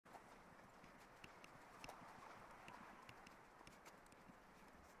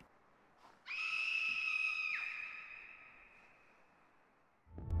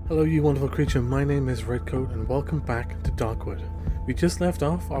Hello you wonderful creature, my name is Redcoat and welcome back to Darkwood. We just left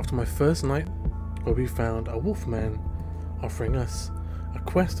off after my first night where we found a wolfman offering us a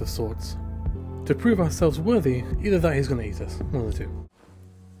quest of sorts. To prove ourselves worthy, either that or he's going to eat us, one of the two.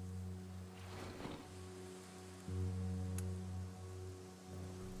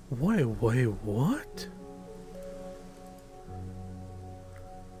 Wait, what?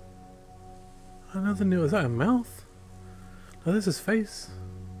 Another new, is that a mouth? Oh, there's his face.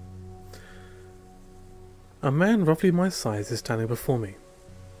 A man roughly my size is standing before me.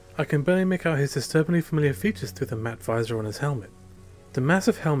 I can barely make out his disturbingly familiar features through the matte visor on his helmet. The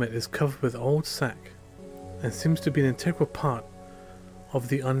massive helmet is covered with old sack and seems to be an integral part of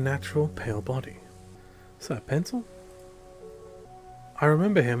the unnatural pale body. Is that a pencil? I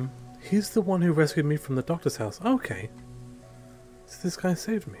remember him. He's the one who rescued me from the doctor's house. Okay. So this guy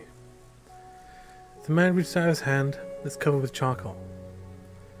saved me. The man reached out his hand. It's covered with charcoal.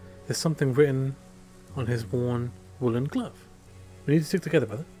 There's something written on his worn woolen glove. We need to stick together,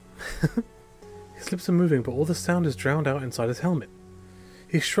 brother. His lips are moving, but all the sound is drowned out inside his helmet.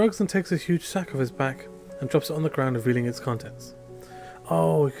 He shrugs and takes a huge sack off his back and drops it on the ground, revealing its contents.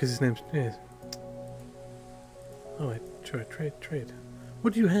 Oh, because his name's... Yes. Oh, wait. Trade.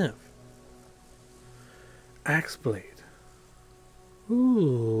 What do you have? Axe blade.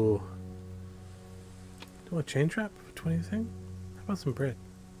 Ooh. Do you want a chain trap for 20 thing? How about some bread?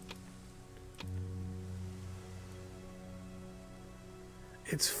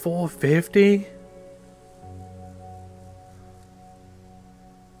 It's $4.50?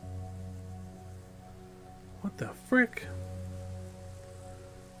 What the frick?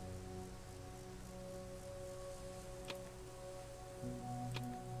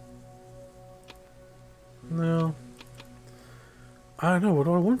 No. I don't know, what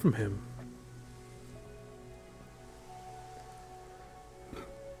do I want from him?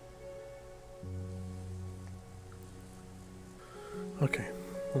 Okay,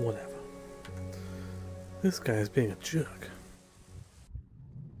 whatever. This guy is being a jerk.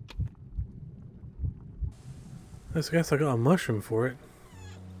 I guess I got a mushroom for it.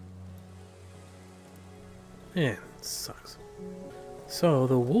 Man, it sucks. So,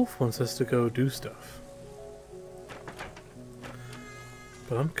 the wolf wants us to go do stuff.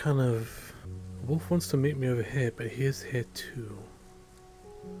 But I'm kind of... The wolf wants to meet me over here, but he is here too.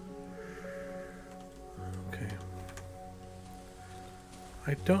 Okay.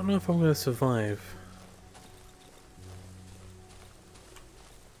 I don't know if I'm going to survive.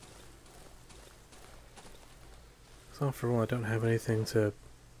 Because after all, I don't have anything to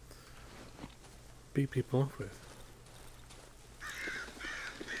beat people off with.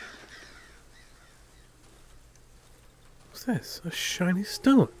 What's this? A shiny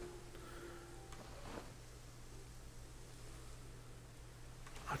stone.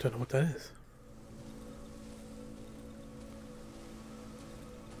 I don't know what that is.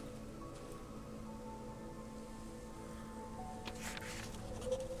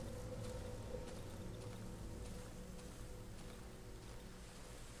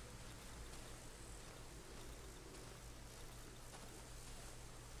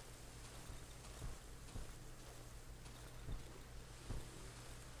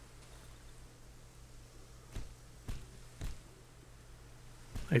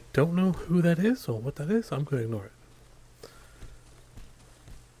 I don't know who that is or what that is. I'm going to ignore it.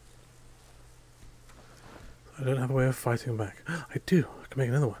 I don't have a way of fighting back. I do. I can make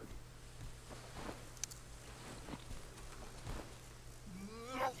another one.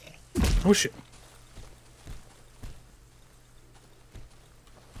 Oh shit.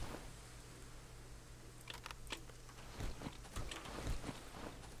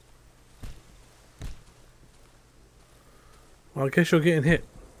 Well, I guess you're getting hit.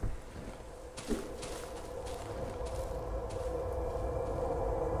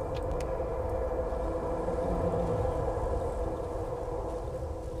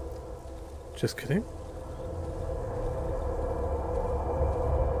 Just kidding.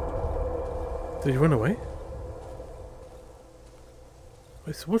 Did you run away?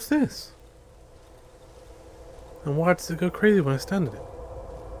 Wait, so what's this? And why does it go crazy when I stand in it?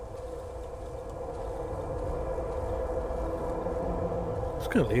 I'm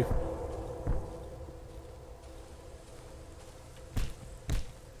just gonna leave.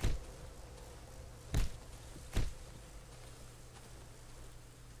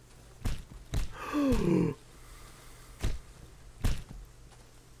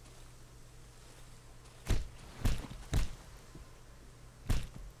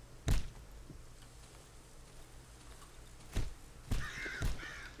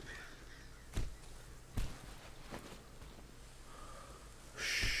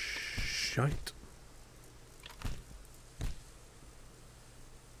 shite.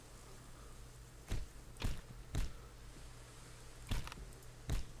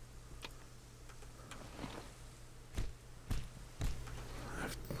 I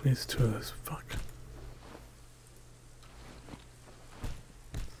have at least 2 of those. Fuck.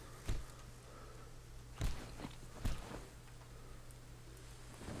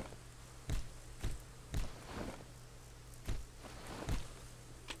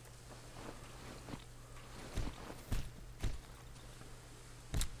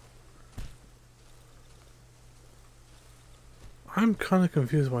 I'm kind of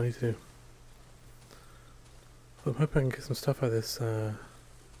confused what I need to do. I'm hoping I can get some stuff out of this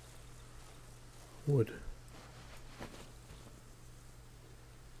wood.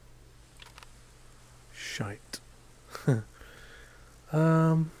 Shite.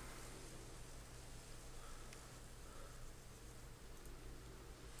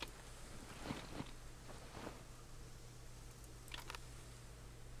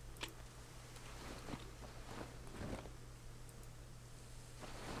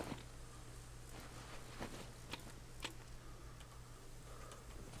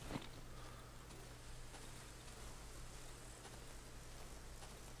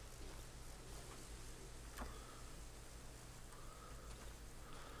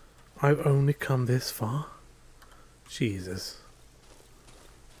 I've only come this far? Jesus.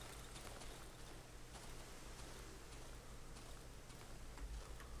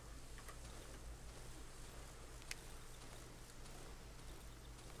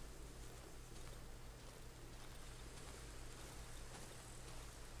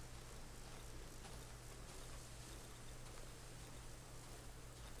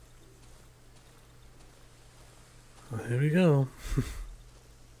 Well, here we go.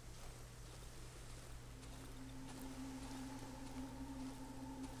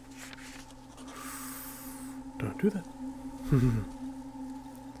 Don't do that.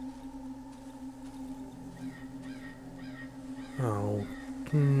 Oh,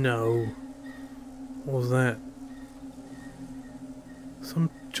 no. What was that?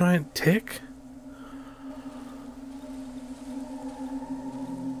 Some giant tick?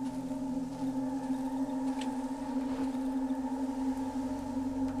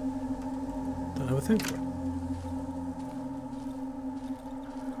 Don't have a thing for it.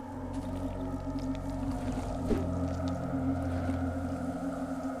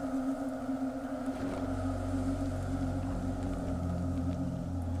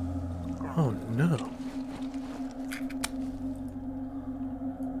 Oh no.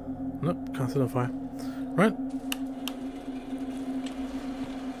 Nope, can't set on fire. Right.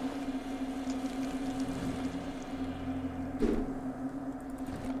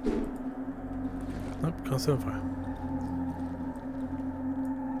 Nope, can't set on fire.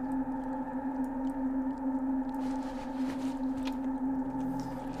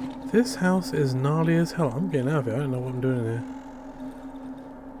 This house is gnarly as hell. I'm getting out of here. I don't know what I'm doing in here.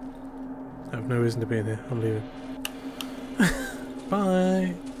 I have no reason to be in here. I'm leaving.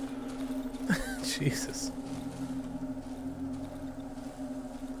 Bye. Jesus.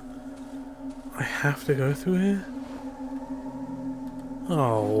 I have to go through here?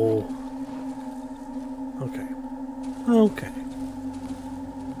 Oh. Okay. Okay.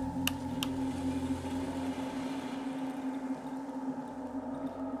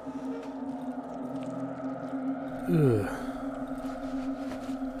 Ugh.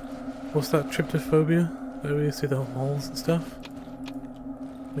 What's that tryptophobia? Where you see the holes and stuff?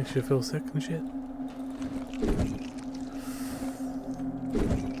 Makes you feel sick and shit.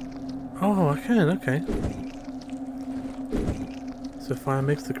 Oh, I can, okay. So fire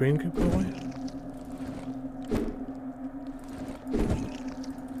makes the green goop go away?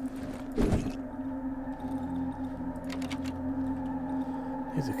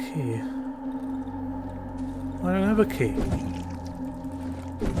 Here's a key. I don't have a key.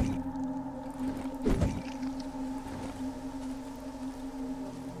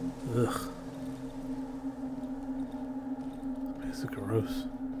 Ugh. This is gross.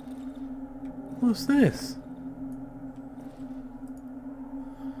 What's this?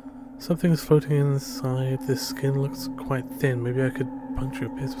 Something's floating inside. This skin looks quite thin. Maybe I could puncture a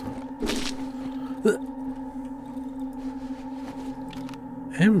piece or something. Ugh.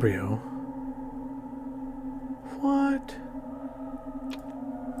 Embryo? What?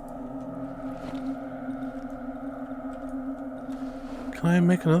 Can I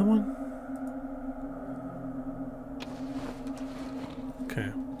make another one? Okay.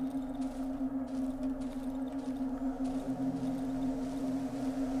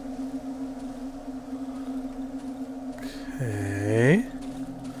 Okay.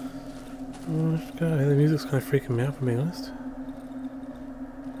 freaking me out, for being honest.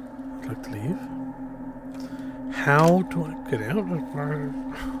 I'd like to leave. How do I get out of my...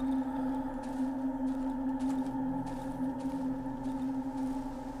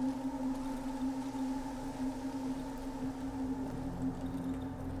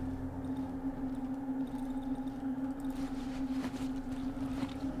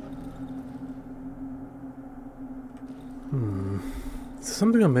 Is there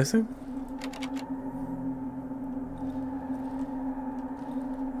something I'm missing?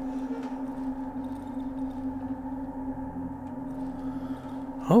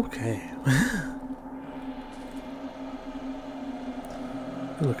 Okay.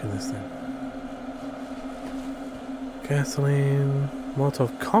 Look at this thing. Gasoline,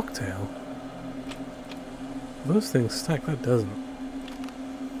 Molotov cocktail. Those things stack, that doesn't.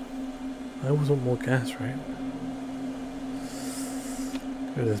 I always want more gas, right?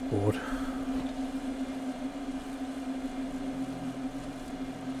 Look at this board.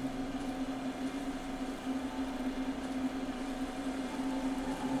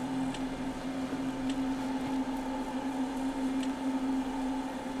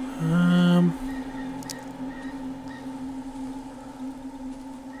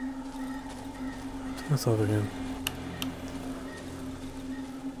 Let's have again.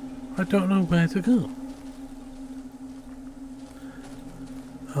 I don't know where to go.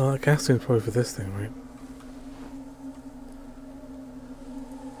 Gasoline's probably for this thing, right?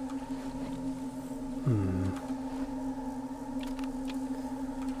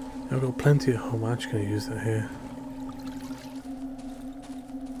 I've got plenty at home. I'm actually going to use that here.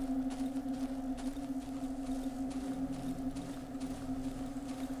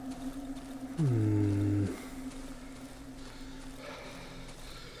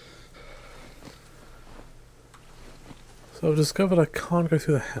 So I've discovered I can't go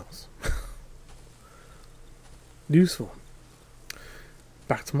through the house. Useful.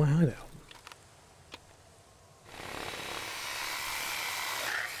 Back to my hideout.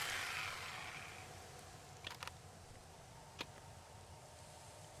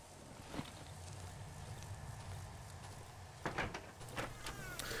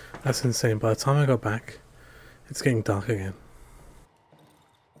 That's insane. By the time I got back, it's getting dark again.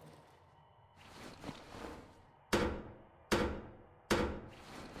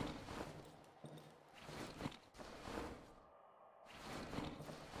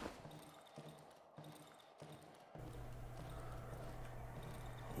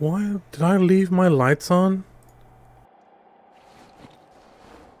 Why did I leave my lights on?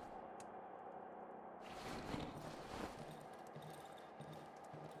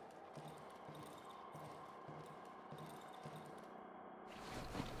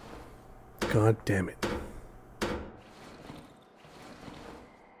 God damn it.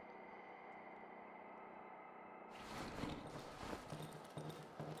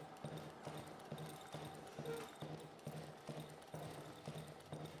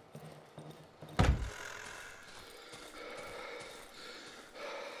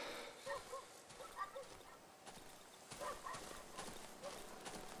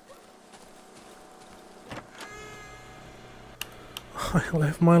 I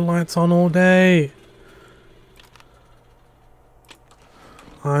left my lights on all day.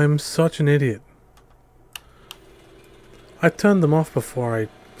 I'm such an idiot. I turned them off before I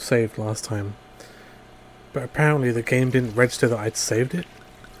saved last time. But apparently the game didn't register that I'd saved it.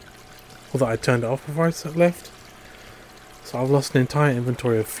 Or that I turned it off before I left. So I've lost an entire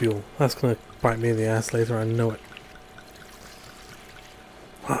inventory of fuel. That's gonna bite me in the ass later, I know it.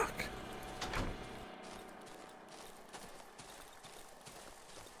 Fuck.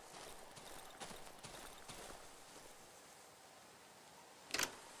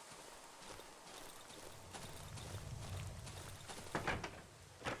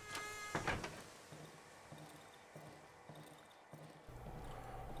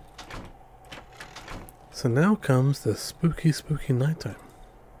 So now comes the spooky, spooky nighttime.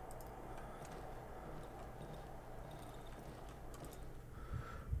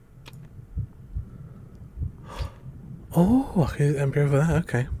 Oh, I can use MP for that,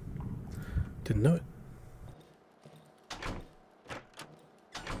 okay. Didn't know it.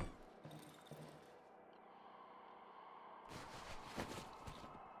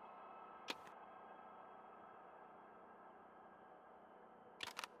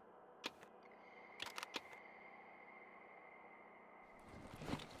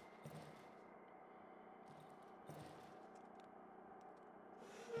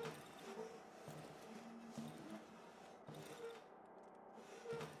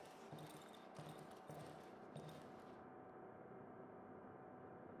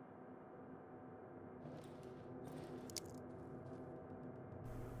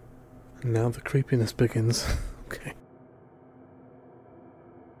 And now the creepiness begins. Okay.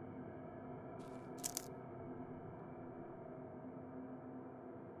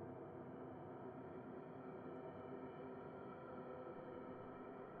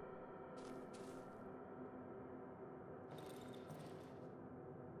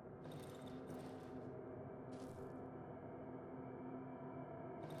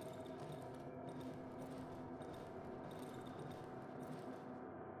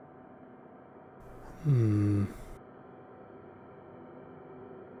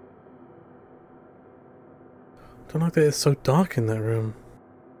 Don't like that it's so dark in that room.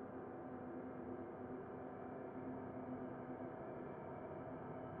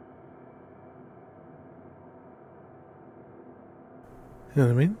 You know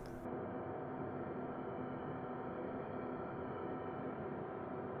what I mean?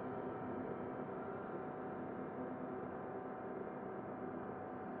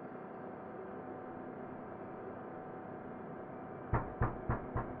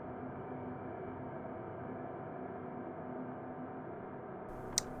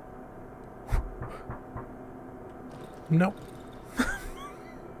 Nope.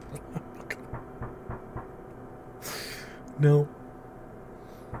 No.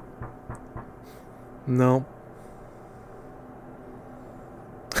 No.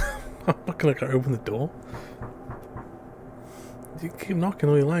 I'm not gonna go open the door. You keep knocking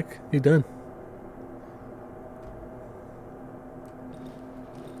all you like. You're done.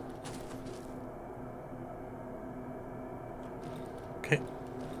 Okay.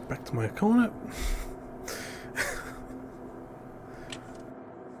 Back to my corner.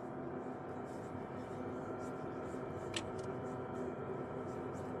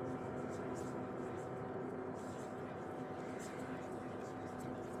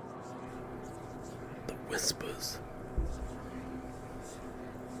 Whispers.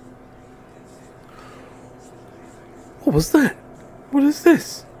 What was that? What is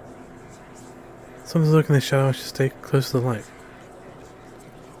this? Something's lurking in the shadow. I should stay close to the light.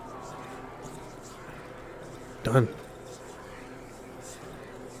 Done.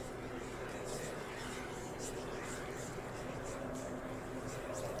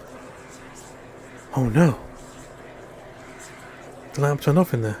 Oh no. The lamp turned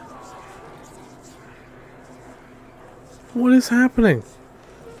off in there. What is happening?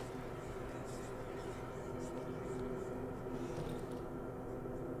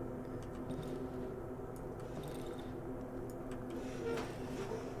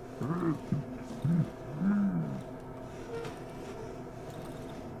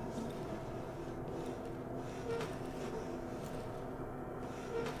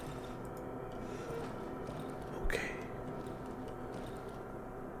 Okay.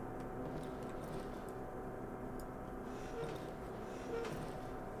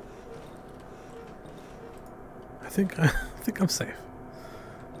 I think I'm safe.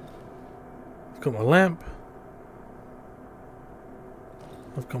 I've got my lamp.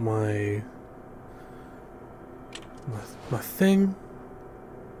 I've got my thing.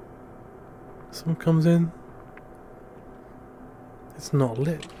 Someone comes in. It's not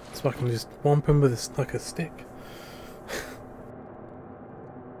lit, so I can just whomp him with like a stick.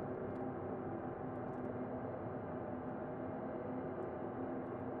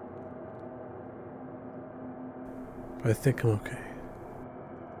 But I think I'm okay.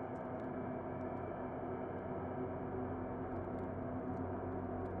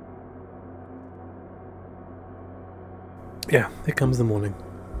 Yeah, here comes the morning.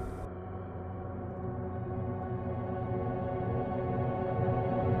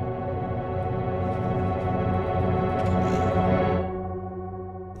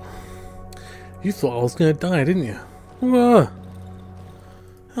 You thought I was gonna die, didn't you? Whoa.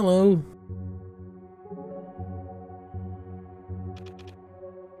 Hello.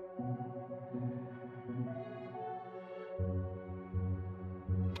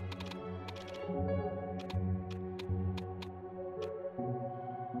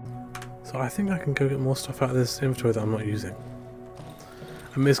 So I think I can go get more stuff out of this inventory that I'm not using.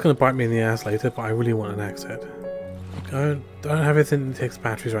 I mean, it's going to bite me in the ass later, but I really want an axe head. I don't have anything that takes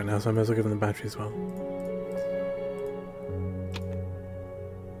batteries right now, so I may as well give them the battery as well.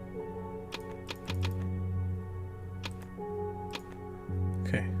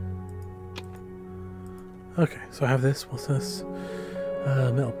 Okay. Okay, so I have this. What's this?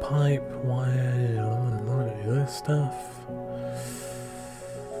 Metal pipe, wire, this stuff.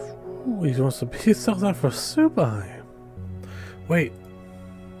 Ooh, he wants to be himself out for a super high. Wait.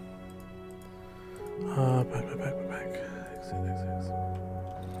 Back.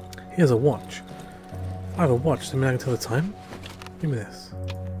 He has a watch. If I have a watch, then I can tell the time. Give me this.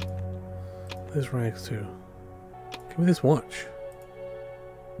 There's rags too. Give me this watch.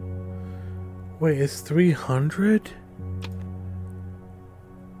 Wait, it's 300?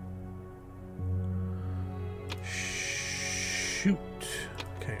 Shoot.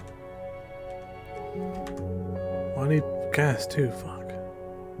 Okay. I need gas too, fuck.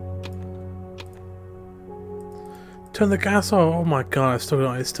 Turn the gas off! Oh my god, it's still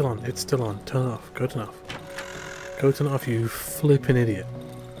on, it's still on, it's still on. Turn it off, go turn it off. Go turn it off, you flippin' idiot.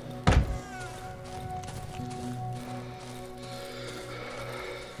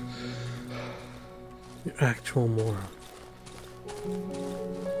 You actual moron.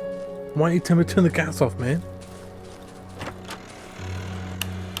 Why don't you tell me to turn the gas off, man?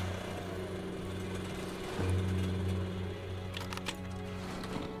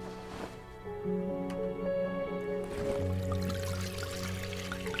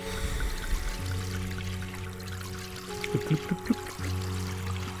 Bloop, bloop, bloop, bloop.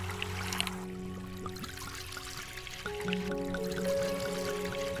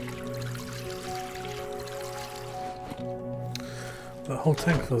 The whole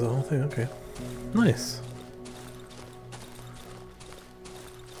tank fills the whole thing, okay. Nice.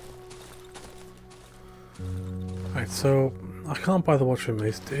 Alright, so I can't buy the watch from me,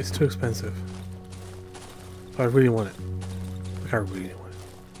 it's too expensive. But I really want it. Like I really want it.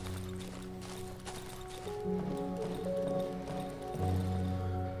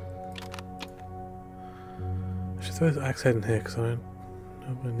 I should throw this axe head in here because I don't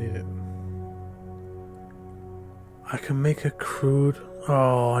know if I need it. I can make a crude...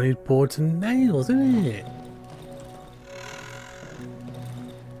 Oh, I need boards and nails, isn't it?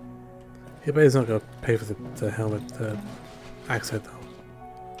 Yeah, but he's not going to pay for the helmet, the axe head though.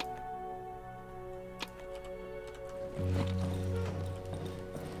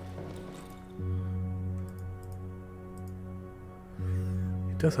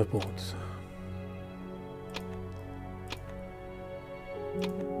 He does have boards.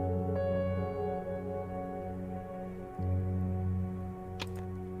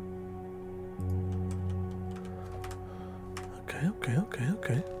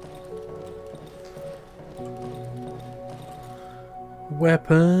 Okay.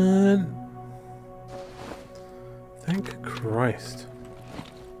 Weapon! Thank Christ.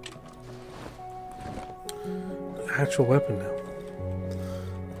 Actual weapon now.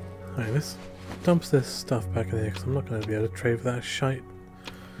 Alright, let's dump this stuff back in there because I'm not going to be able to trade for that shite.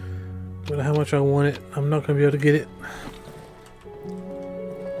 No matter how much I want it, I'm not going to be able to get it.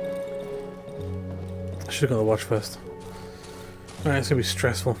 I should have got the watch first. Alright, it's going to be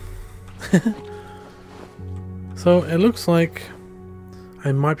stressful. So, it looks like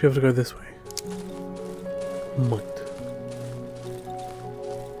I might be able to go this way. Might.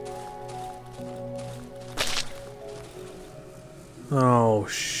 Oh,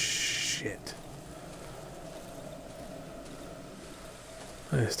 shit.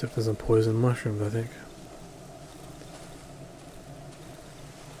 I stepped on some poison mushrooms, I think.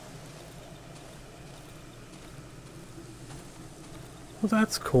 Well,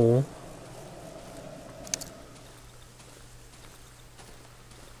 that's cool.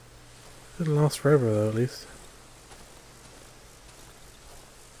 It'll last forever, though, at least.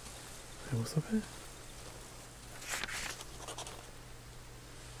 Hey, what's up here?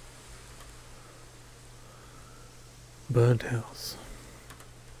 Burnt house.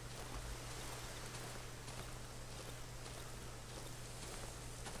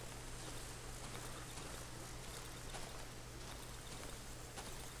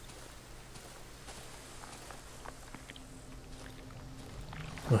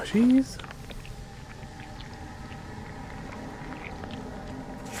 Mushies?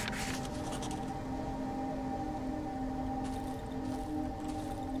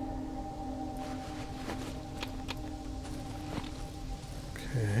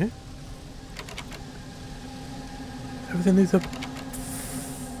 Okay. Everything needs a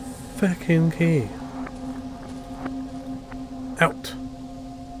fucking key. Out.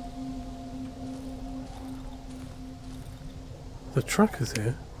 The truck is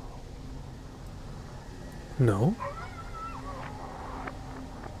here. No.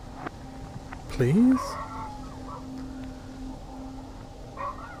 Please?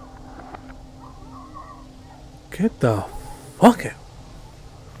 Get the fuck out.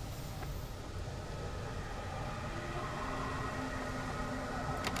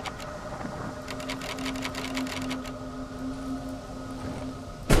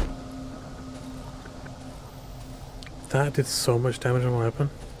 That did so much damage on my weapon.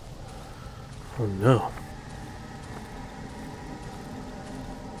 Oh no.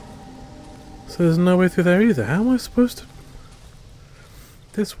 So there's no way through there either. How am I supposed to...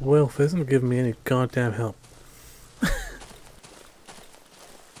 This wealth isn't giving me any goddamn help.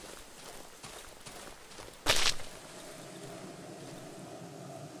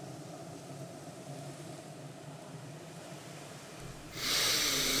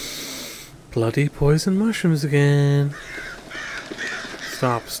 Bloody poison mushrooms again.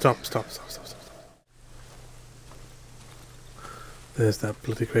 Stop. There's that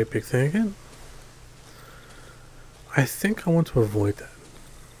bloody great big thing again. I think I want to avoid that.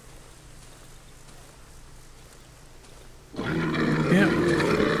 Yeah.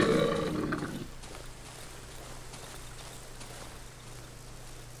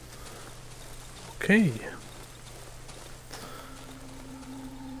 Okay.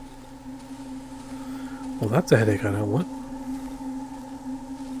 Well, that's a headache I don't want.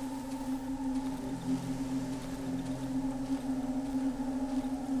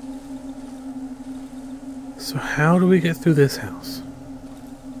 So how do we get through this house?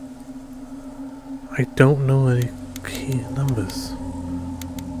 I don't know any key numbers.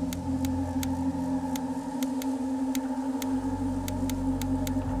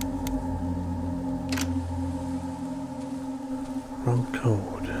 Wrong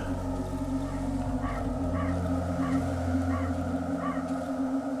code.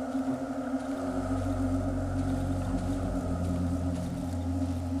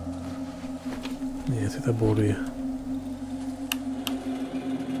 Yeah, take that board here.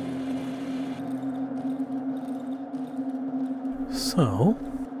 So,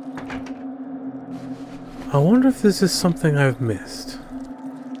 I wonder if this is something I've missed.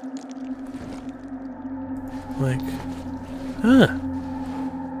 Like,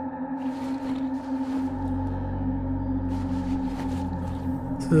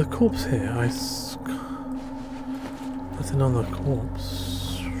 so the corpse here, nothing on the corpse.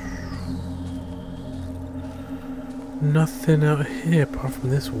 Nothing out here apart from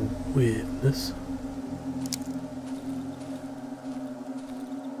this weirdness.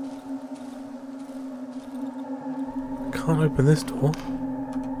 Can't open this door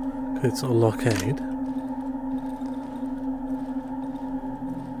because it's a blockade.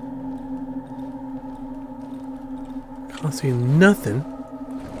 Can't see nothing.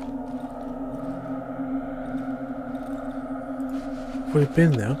 I've already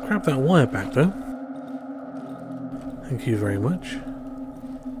been there. I'll grab that wire back though. Thank you very much.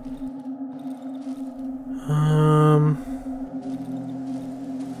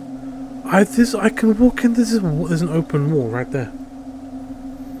 I can walk in. There's an open wall right there.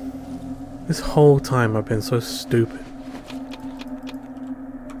 This whole time I've been so stupid.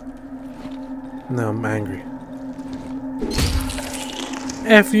 Now I'm angry.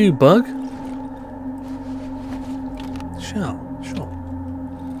 F you, bug. Sure.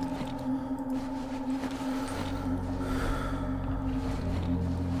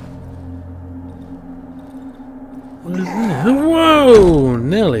 What is this? Whoa,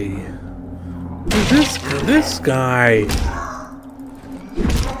 Nelly. This guy.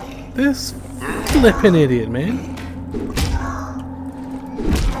 This flippin' idiot, man.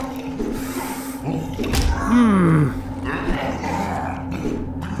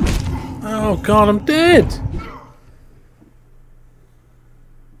 Oh god, I'm dead!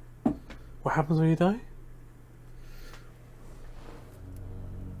 What happens when you die?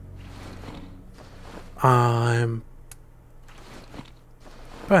 I'm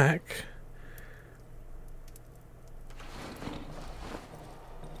back.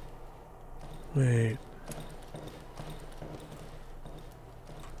 Wait.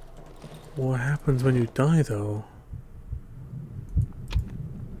 What happens when you die, though?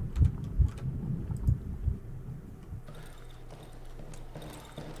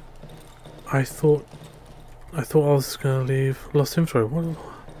 I thought I was gonna leave lost info.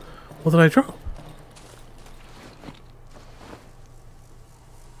 What did I drop?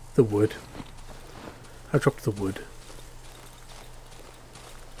 The wood. I dropped the wood.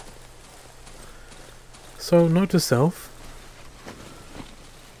 So, note to self.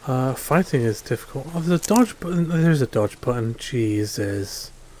 Fighting is difficult. Oh, there's a dodge button. There's a dodge button.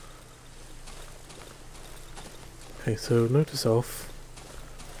 Jesus. Okay, so note to self.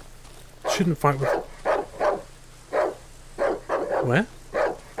 Shouldn't fight with... Where?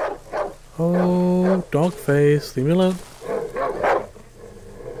 Oh, dog face. Leave me alone.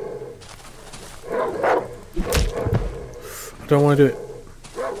 I don't want to do it.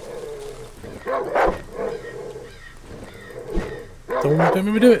 Don't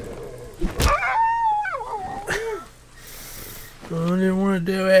make me do it. I didn't want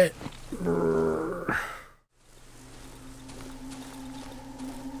to do it.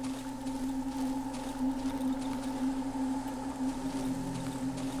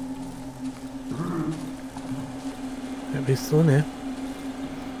 Yep, he's still in here.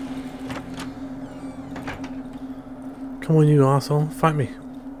 Come on, you asshole. Fight me.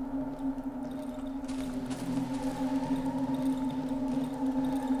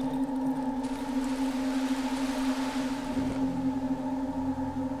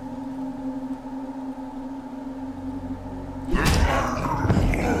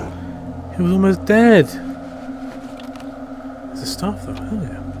 He was almost dead. There's a staff though. Hell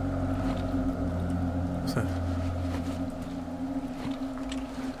yeah. What's that?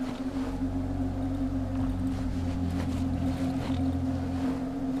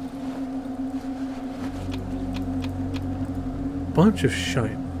 Bunch of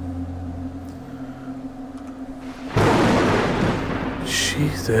shite.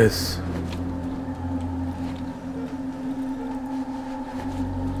 Jesus.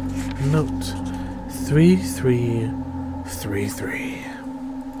 Note 3333.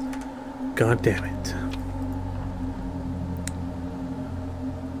 God damn it.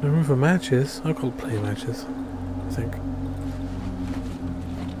 No room for matches. I'll call play matches, I think.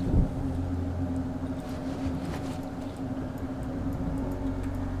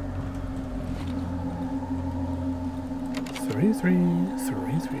 Three.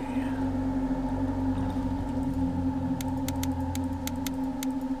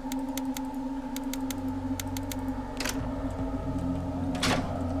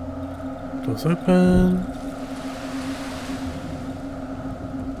 Doors open.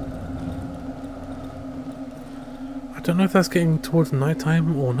 I don't know if that's getting towards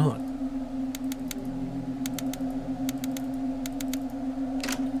nighttime or not.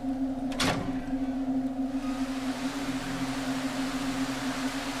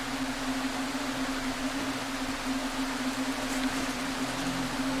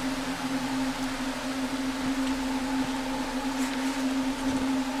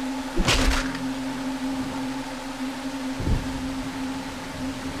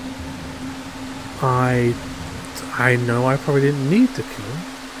 I know I probably didn't need to kill him,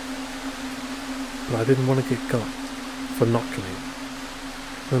 but I didn't want to get got for not killing him.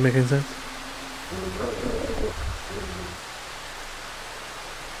 Does that make any sense?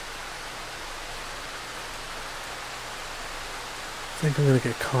 I think I'm going to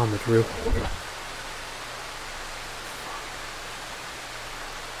get calmed real quick.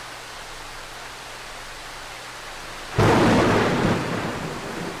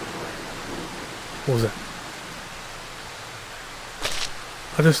 What was that?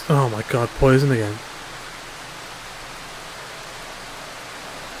 Oh my god, poison again.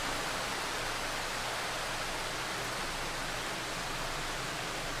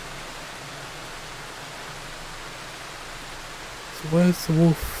 So where's the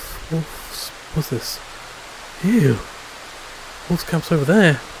wolf? What's this? Ew. Wolf's camp's over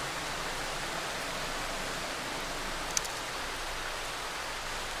there.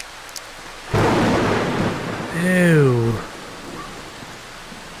 Ew.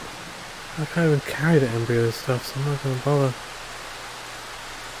 I can't even carry the embryo stuff, so I'm not going to bother.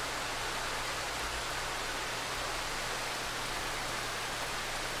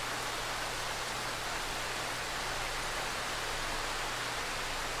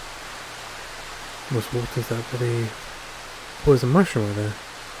 Almost walked into that bloody poison mushroom right there.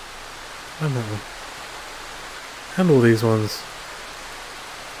 And that one. And all these ones.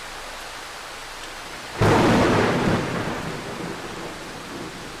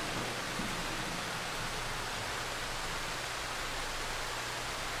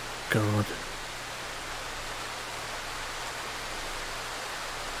 God.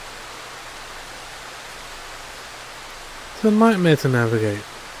 It's a nightmare to navigate.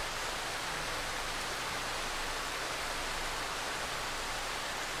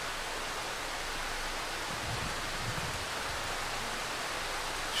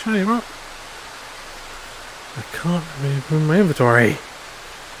 Shiny rock. I can't remove my inventory.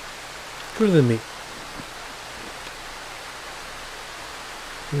 Go to the meat.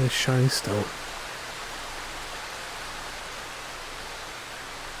 Look at this shiny stone.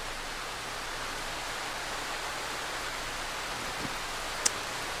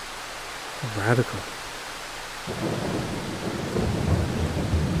 Radical.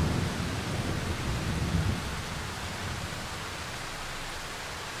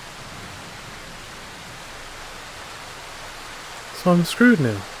 So I'm screwed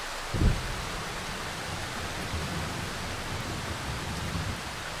now.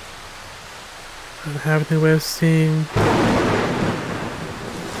 I don't have any way of seeing.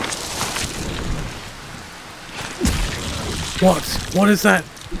 What? What is that?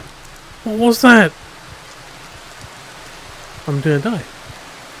 What was that? I'm gonna die.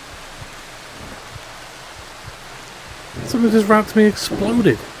 Something just wrapped me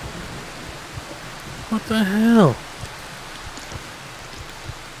exploded. What the hell?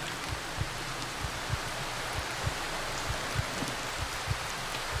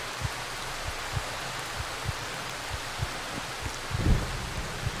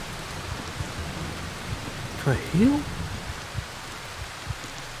 Can I heal?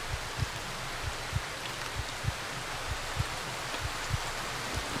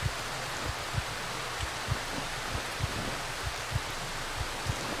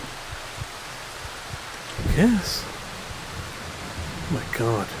 Yes. Oh my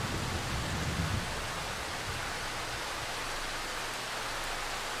god.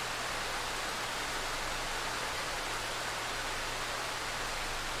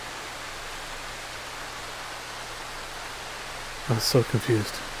 I was so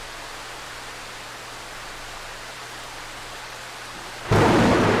confused.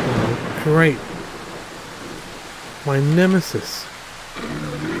 Oh, great. My nemesis.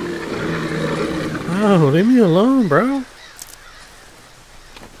 Oh, leave me alone, bro.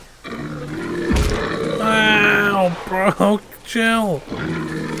 Ow, bro. Chill.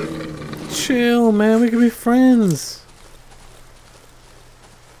 Chill, man. We can be friends.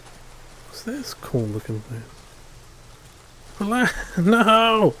 What's this cool looking thing?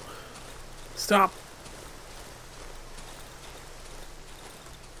 No! Stop!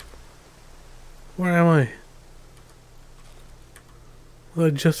 Where am I? What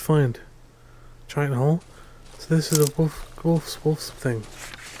did I just find? Giant hole? So this is a wolf's thing.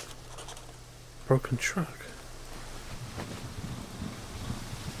 Broken truck.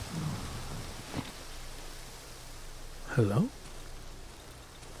 Hello?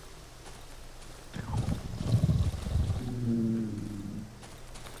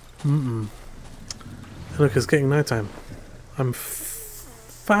 Look, it's getting nighttime. I'm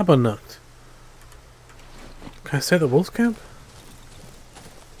fabernucked. Can I stay at the wolf camp?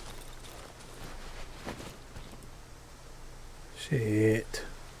 Shit.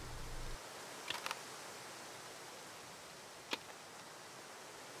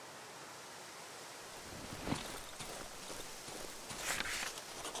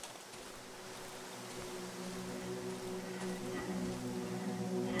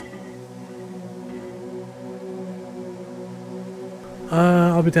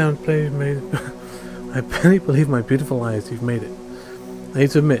 I'll be down to play. I barely believe my beautiful eyes. You've made it. I need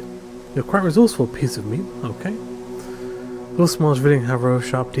to admit, you're quite resourceful, piece of meat. Okay. Little smiles revealing her row of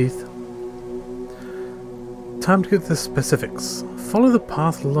sharp teeth. Time to get to the specifics. Follow the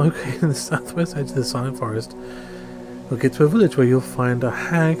path located in the southwest edge of the silent forest. You'll get to a village where you'll find a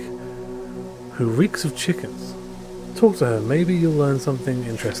hag who reeks of chickens. Talk to her. Maybe you'll learn something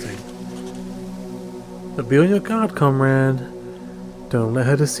interesting. But be on your guard, comrade. Don't let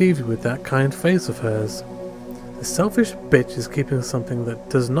her deceive you with that kind face of hers. The selfish bitch is keeping something that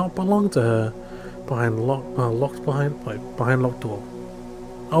does not belong to her behind behind locked door.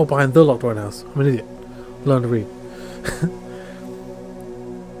 Oh, behind the locked door house. I'm an idiot. Learn to read.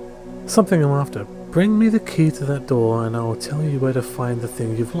 Something I'm after. Bring me the key to that door and I will tell you where to find the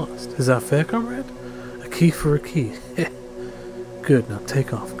thing you've lost. Is that fair, comrade? A key for a key. Good, now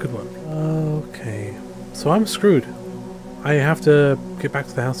take off. Good work. Okay. So I'm screwed. I have to get back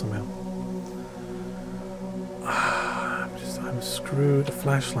to the house somehow. I'm screwed. A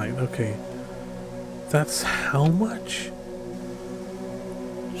flashlight. Okay. That's how much?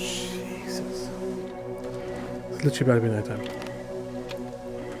 Jesus. It's literally about to be nighttime.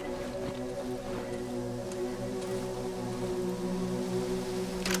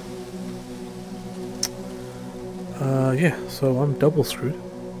 Yeah, so I'm double screwed.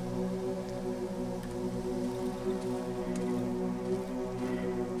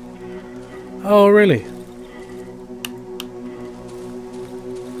 Oh, really?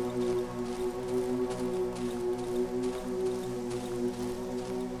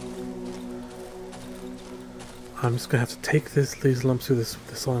 I'm just gonna have to take these lumps through this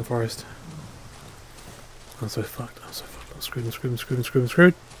silent forest. I'm so fucked. I'm so fucked. I'm screwed. I'm screwed. I'm screwed. I'm screwed. I'm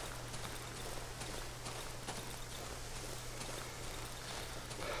screwed.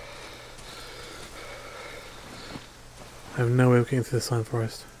 I have no way of getting through the silent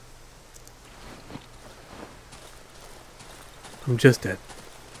forest. I'm just dead.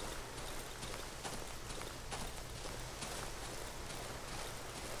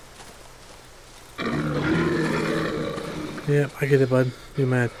 Yep, I get it, bud. You're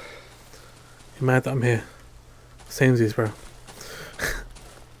mad. You're mad that I'm here. Samesies, bro.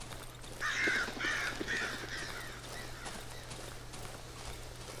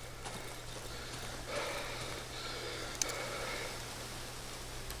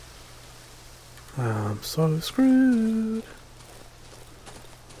 I'm so screwed.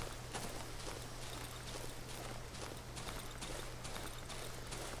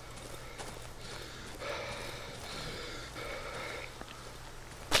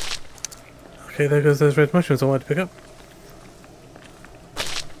 Okay, there goes those red mushrooms I wanted to pick up.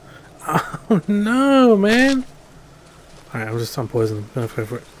 Oh no, man! Alright, I'm poisoned. I'm gonna go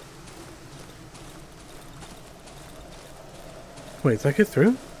for it. Wait, did I get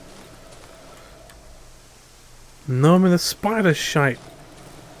through? No, I'm in the spider shite.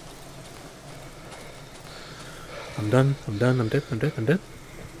 I'm done. I'm done. I'm dead. I'm dead. I'm dead.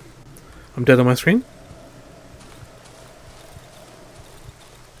 I'm dead on my screen.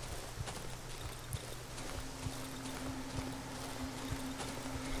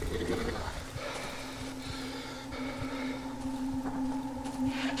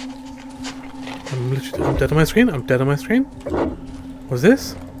 I'm dead on my screen. I'm dead on my screen. What's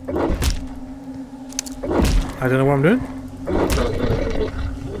this? I don't know what I'm doing.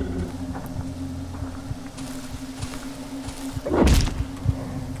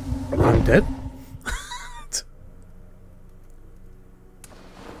 I'm dead.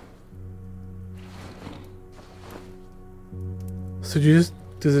 So is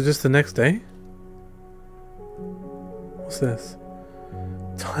it just the next day? What's this?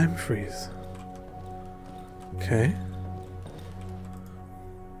 Time freeze. Okay.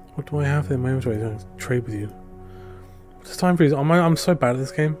 What do I have in my inventory? I don't trade with you. What's time freeze? I'm so bad at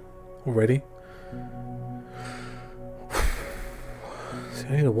this game already. See,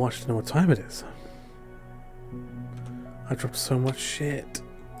 I need to watch to know what time it is. I dropped so much shit.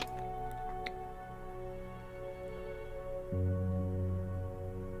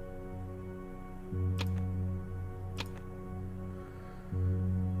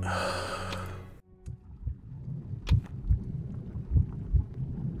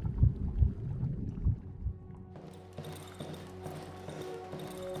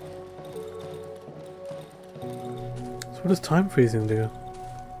 What does time freezing do?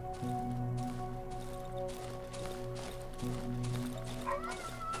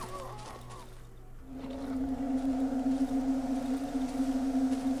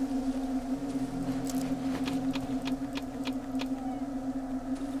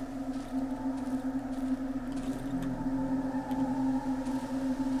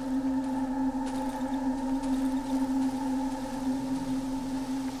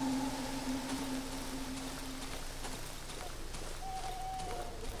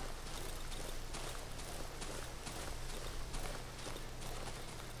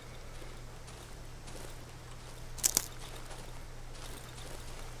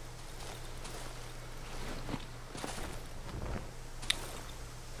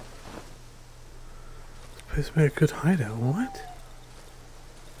 Supposed to be a good hideout. What?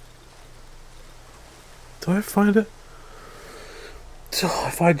 Do I find it? Oh,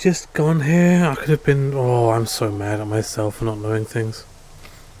 if I'd just gone here, I could have been... Oh, I'm so mad at myself for not knowing things.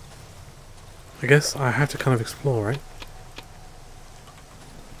 I guess I have to kind of explore, right?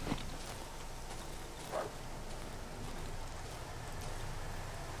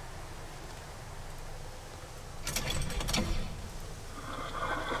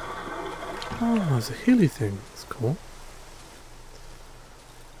 Oh, there's a hilly thing. That's cool.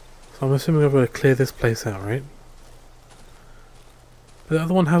 So I'm assuming I've got to clear this place out, right? But the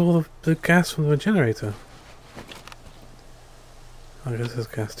other one had all the gas from the generator. I guess there's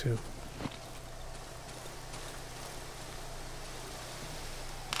gas too.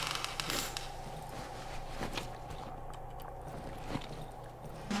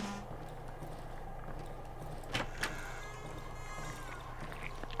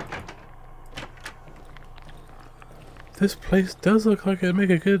 This place does look like it'd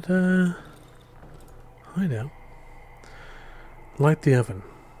make a good hideout. Light the oven.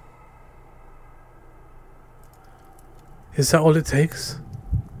 Is that all it takes?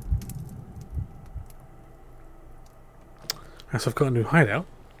 So I've got a new hideout.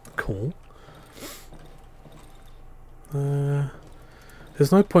 Cool.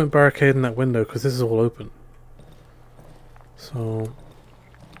 There's no point barricading that window because this is all open. So...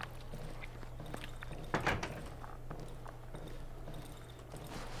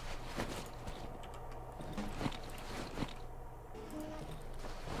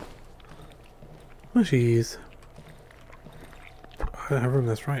 Mushies. I don't have room,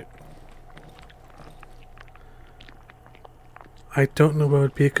 that's right. I don't know where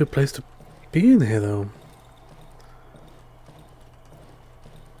would be a good place to be in here though.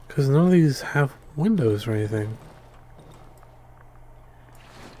 Because none of these have windows or anything.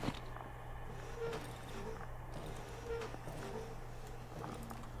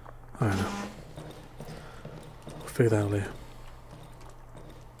 I don't know. figure that out later.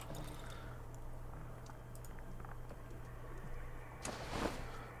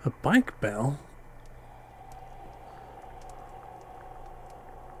 A bike bell?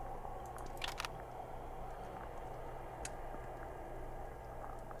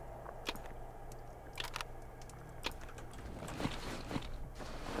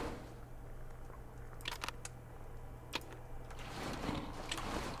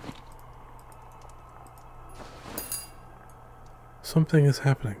 Something is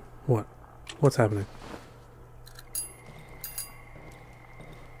happening. What? What's happening?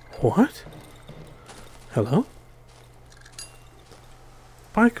 What? Hello?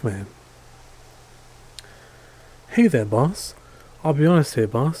 Bike man. Hey there, boss. I'll be honest here,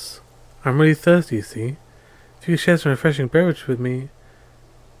 boss. I'm really thirsty, you see. If you could share some refreshing beverage with me,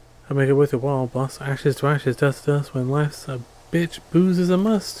 I'll make it worth your while, boss. Ashes to ashes, dust to dust. When life's a bitch, booze is a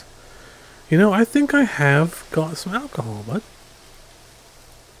must. You know, I think I have got some alcohol, bud.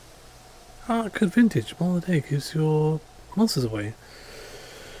 Ah, good vintage. All the day keeps your monsters away.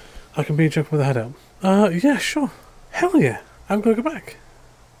 I can be drunk with a hideout. Yeah, sure. Hell yeah. I'm gonna go back.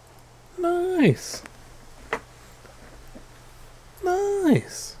 Nice.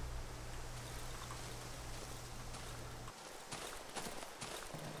 Nice.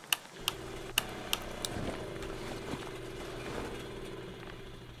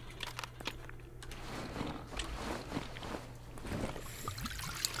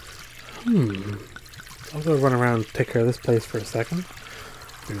 I'll go run around and take care of this place for a second.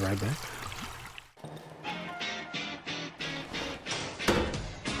 Be right back.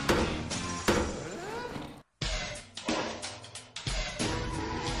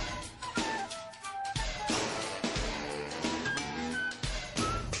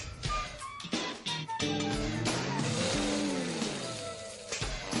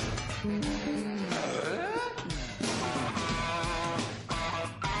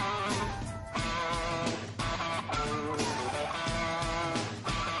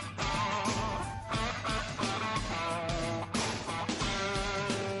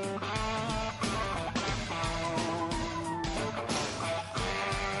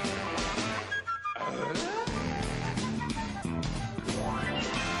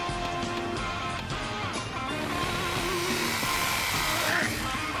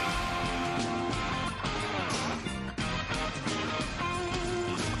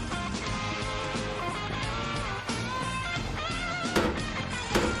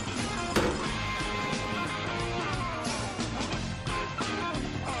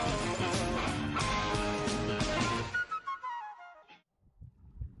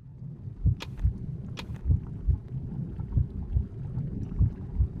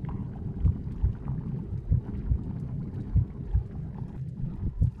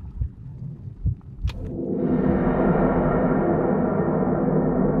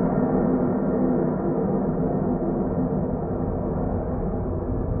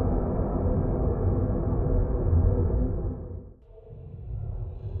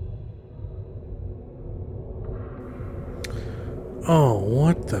 Oh,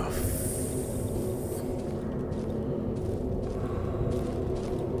 what the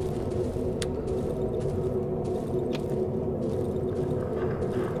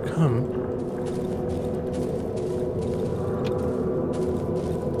Come.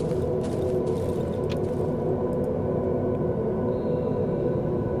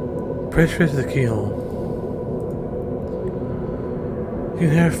 Press to the keyhole. You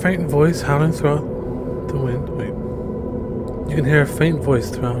can hear a faint voice howling throughout the wind. Wait. You can hear a faint voice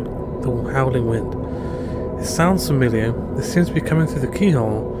throughout the howling wind. It sounds familiar. It seems to be coming through the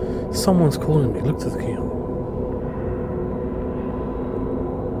keyhole. Someone's calling me. Look through the keyhole.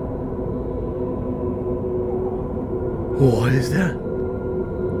 What is that?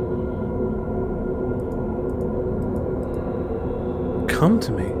 Come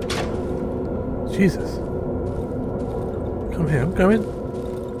to me. Jesus. Come here. I'm going.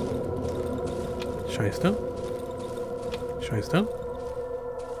 Shyster. Shyster.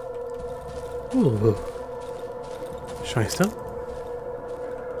 Ooh. Shyster.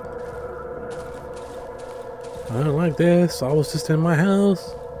 I don't like this. I was just in my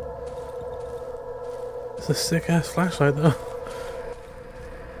house. It's a sick ass flashlight though.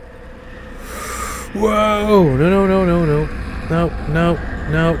 Whoa! No, no, no, no, no. No, no,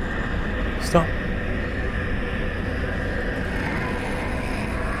 no. Stop.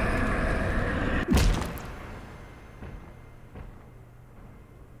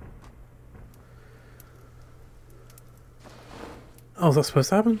 Oh, is that supposed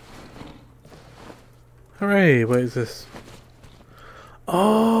to happen? Hooray, what is this?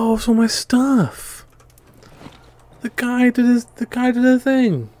 Oh, it's all my stuff! The guy did a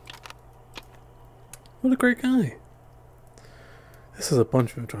thing. What a great guy. This is a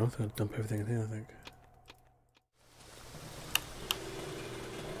bunch of it. I'm going to dump everything in here, I think.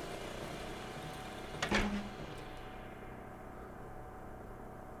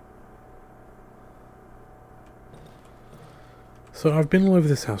 So I've been all over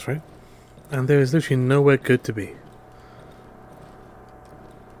this house, right? And there is literally nowhere good to be.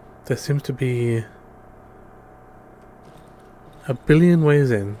 There seems to be a billion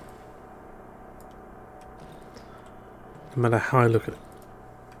ways in, no matter how I look at it.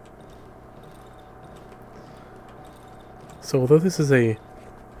 So although this is a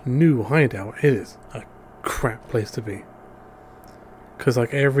new hideout, it is a crap place to be. Because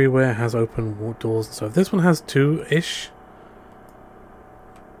like everywhere has open doors and stuff. This one has 2-ish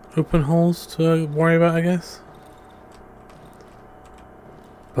open holes to worry about, I guess.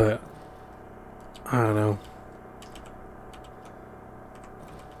 But I don't know.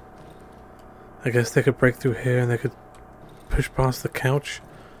 I guess they could break through here and they could push past the couch.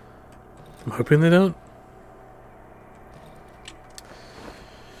 I'm hoping they don't.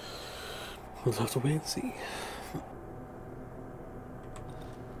 We'll have to wait and see.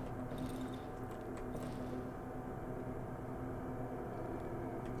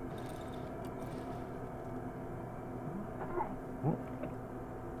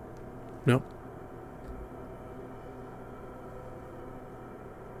 Nope.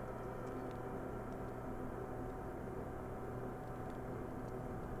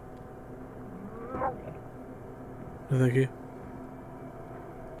 No, thank you.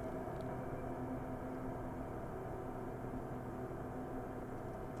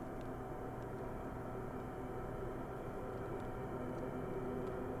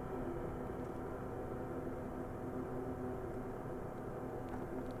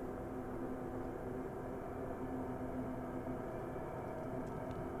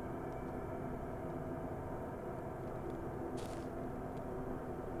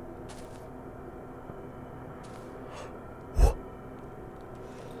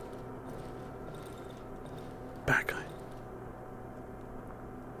 Bad guy.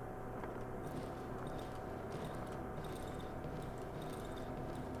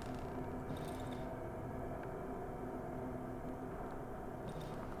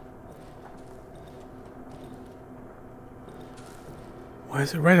 Why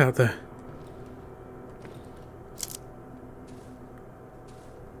is it red out there?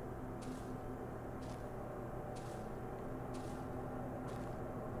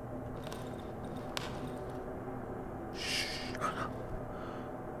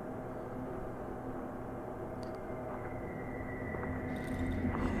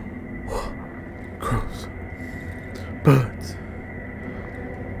 Crows. Birds.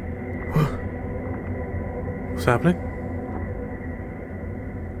 What's happening?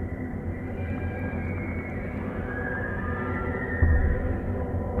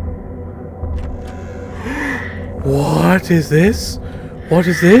 What is this? What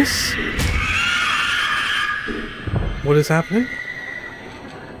is this? What is happening?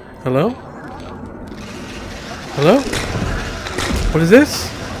 Hello? Hello? What is this?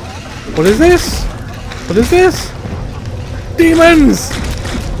 What is this? What is this? Demons!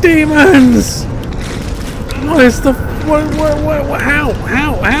 Demons! What is the... What, how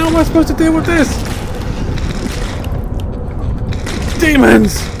am I supposed to deal with this?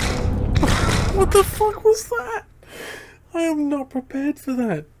 Demons! What the fuck was that? I am not prepared for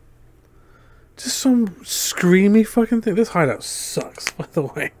that. Just some screamy fucking thing. This hideout sucks, by the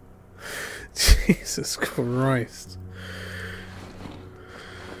way. Jesus Christ.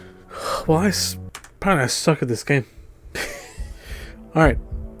 Well, apparently I suck at this game. Alright.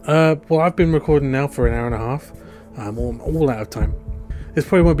 Well, I've been recording now for an hour and a half. I'm all out of time. This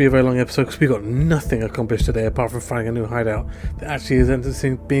probably won't be a very long episode because we got nothing accomplished today apart from finding a new hideout that actually is ended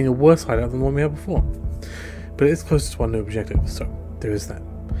up being a worse hideout than the one we had before. But it's closest to our new objective, so there is that.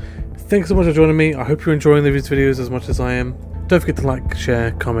 Thanks so much for joining me. I hope you're enjoying these videos as much as I am. Don't forget to like,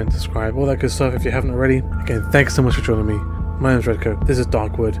 share, comment, subscribe, all that good stuff if you haven't already. Again, thanks so much for joining me. My name is Redcoat. This is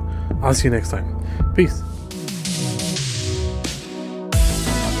Darkwood. I'll see you next time. Peace.